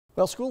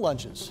Well, school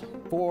lunches.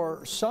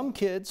 For some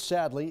kids,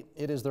 sadly,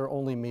 it is their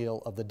only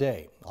meal of the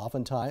day.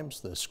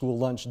 Oftentimes, the school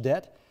lunch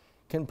debt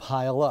can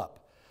pile up.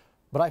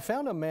 But I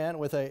found a man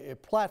with a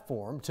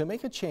platform to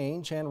make a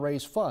change and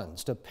raise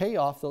funds to pay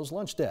off those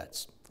lunch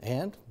debts.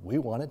 And we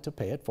wanted to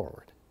pay it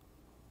forward.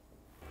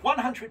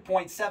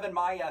 100.7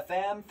 My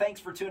FM. Thanks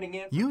for tuning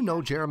in. You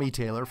know Jeremy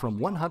Taylor from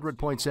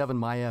 100.7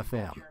 My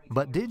FM.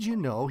 But did you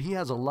know he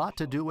has a lot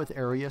to do with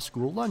area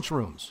school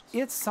lunchrooms?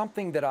 It's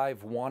something that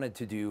I've wanted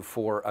to do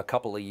for a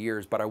couple of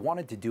years, but I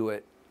wanted to do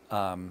it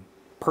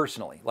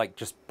personally, like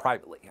just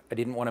privately. I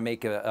didn't want to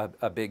make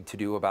a big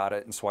to-do about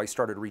it, and so I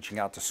started reaching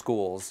out to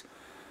schools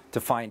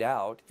to find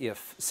out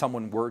if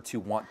someone were to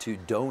want to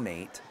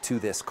donate to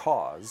this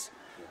cause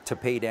to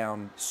pay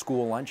down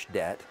school lunch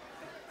debt.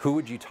 Who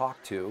would you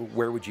talk to?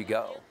 Where would you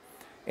go?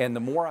 And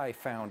the more I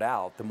found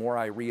out, the more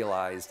I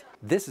realized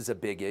this is a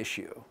big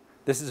issue.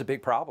 This is a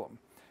big problem.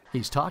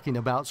 He's talking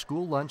about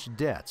school lunch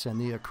debts and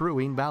the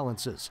accruing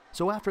balances.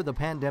 So after the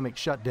pandemic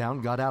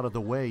shutdown got out of the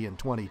way in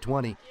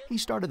 2020, he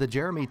started the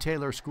Jeremy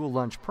Taylor School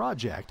Lunch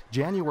Project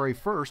January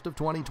 1st of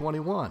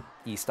 2021.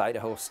 East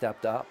Idaho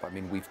stepped up. I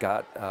mean, we've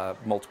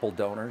got multiple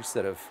donors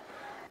that have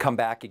come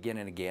back again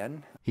and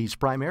again. He's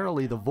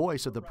primarily the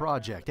voice of the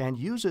project and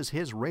uses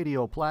his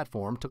radio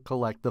platform to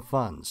collect the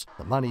funds.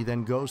 The money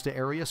then goes to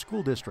area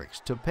school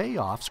districts to pay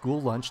off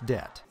school lunch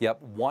debt.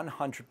 Yep,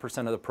 100%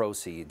 of the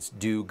proceeds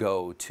do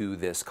go to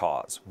this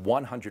cause,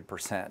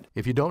 100%.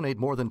 If you donate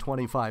more than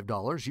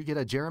 $25, you get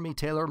a Jeremy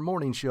Taylor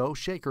Morning Show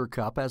Shaker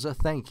Cup as a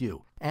thank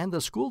you. And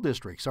the school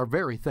districts are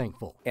very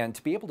thankful. And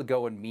to be able to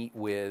go and meet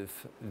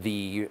with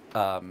the...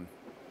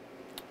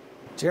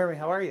 Jeremy,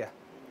 how are you?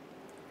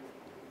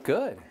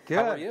 Good. Good.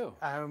 How are you?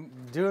 I'm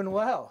doing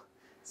well.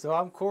 So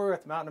I'm Corey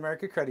with Mountain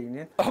America Credit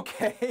Union.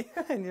 Okay.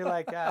 And you're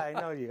like, I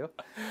know you.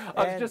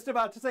 I was just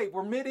about to say,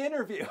 we're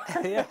mid-interview.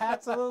 Yeah,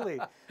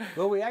 absolutely.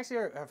 Well, we actually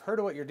have heard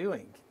of what you're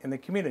doing in the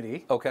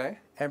community. Okay.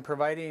 And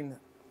providing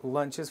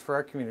lunches for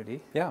our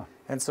community. Yeah.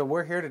 And so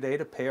we're here today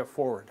to pay it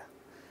forward.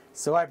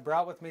 So I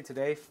brought with me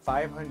today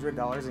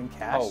 $500 in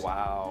cash. Oh,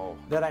 wow.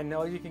 That I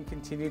know you can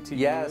continue to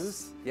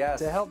use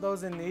to help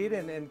those in need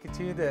and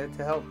continue to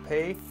help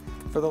pay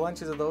for the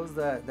lunches of those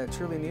that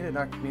truly need it in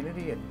our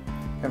community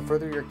and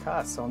further your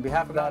cause. So on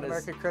behalf of Mountain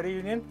America Credit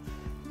Union,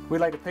 we'd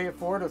like to pay it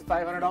forward with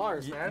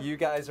 $500, man. You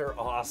guys are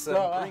awesome.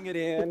 Bring it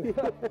in.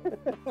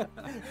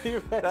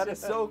 That is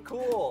so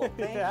cool.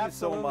 Thank you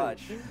so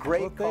much.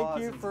 Great cause.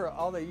 Thank you for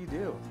all that you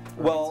do.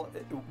 Well,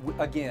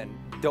 again,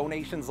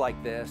 donations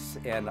like this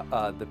and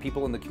the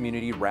people in the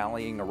community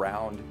rallying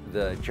around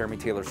the Jeremy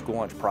Taylor School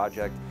Lunch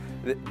Project,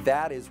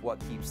 that is what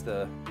keeps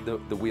the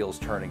wheels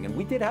turning. And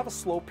we did have a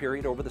slow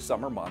period over the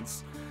summer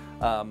months,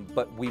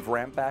 but we've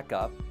ramped back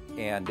up.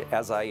 And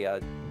as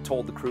I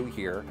told the crew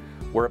here,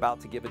 we're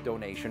about to give a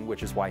donation,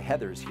 which is why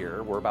Heather's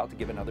here. We're about to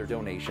give another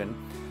donation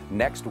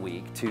next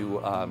week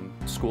to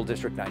School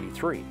District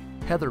 93.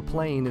 Heather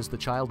Plain is the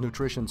Child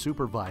Nutrition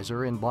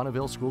Supervisor in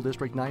Bonneville School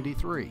District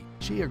 93.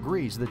 She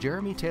agrees the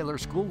Jeremy Taylor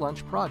School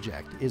Lunch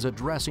Project is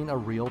addressing a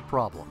real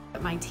problem.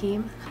 My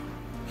team,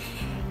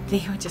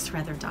 they would just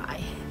rather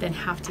die than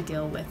have to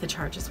deal with the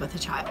charges with a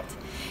child.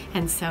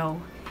 And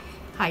so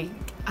I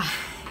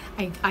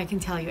can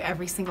tell you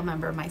every single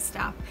member of my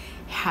staff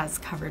has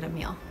covered a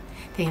meal.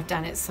 They have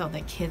done it so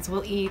that kids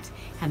will eat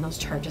and those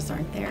charges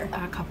aren't there.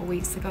 A couple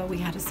weeks ago, we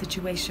had a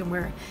situation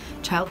where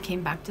a child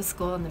came back to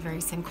school in the very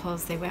same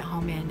clothes they went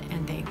home in,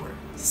 and they were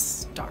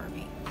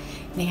starving.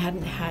 They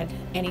hadn't had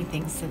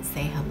anything since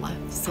they had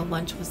left, so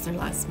lunch was their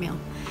last meal.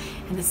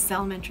 And this is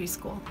elementary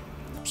school.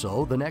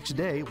 So the next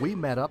day, we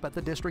met up at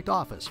the district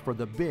office for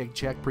the big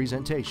check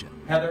presentation.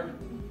 Heather,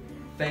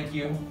 thank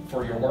you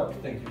for your work.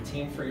 Thank your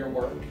team for your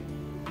work.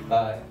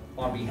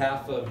 On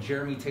behalf of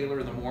Jeremy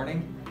Taylor in the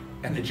Morning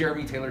and the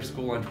Jeremy Taylor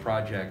School Lunch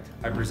Project,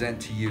 I present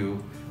to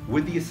you,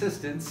 with the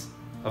assistance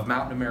of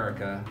Mountain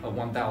America, a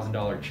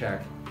 $1,000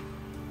 check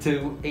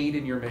to aid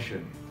in your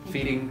mission,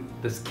 feeding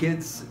the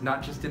kids,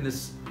 not just in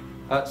this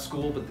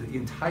school, but the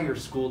entire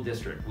school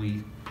district.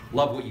 We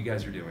love what you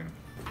guys are doing.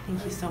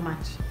 Thank you so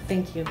much.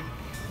 Thank you.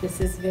 This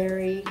is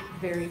very,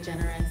 very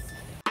generous.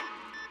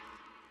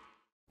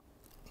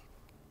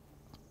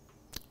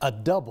 A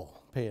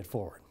double pay it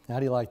forward. How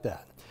do you like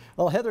that?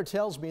 Well, Heather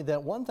tells me that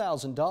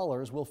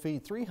 $1,000 will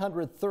feed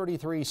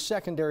 333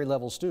 secondary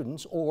level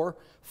students or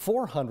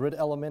 400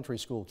 elementary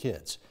school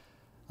kids.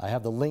 I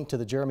have the link to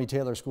the Jeremy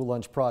Taylor School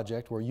Lunch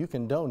Project where you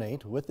can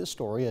donate with this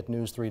story at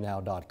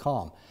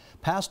news3now.com.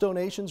 Past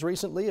donations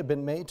recently have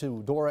been made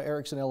to Dora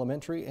Erickson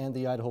Elementary and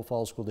the Idaho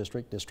Falls School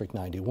District, District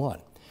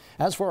 91.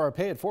 As for our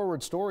Pay It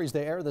Forward stories,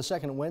 they air the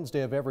second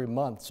Wednesday of every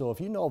month. So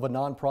if you know of a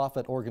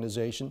nonprofit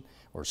organization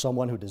or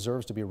someone who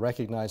deserves to be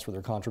recognized for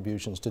their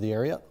contributions to the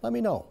area, let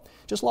me know.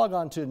 Just log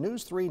on to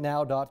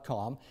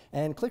news3now.com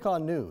and click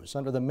on News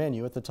under the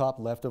menu at the top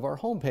left of our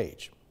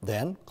homepage.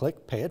 Then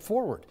click Pay It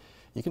Forward.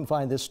 You can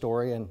find this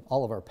story and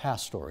all of our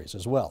past stories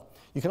as well.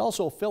 You can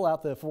also fill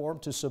out the form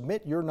to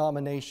submit your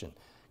nomination.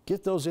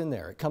 Get those in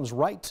there. It comes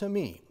right to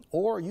me.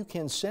 Or you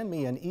can send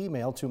me an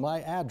email to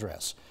my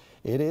address.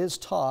 It is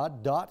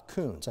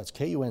todd.kunz, that's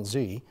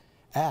Kunz,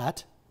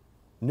 at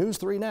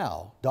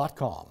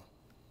news3now.com.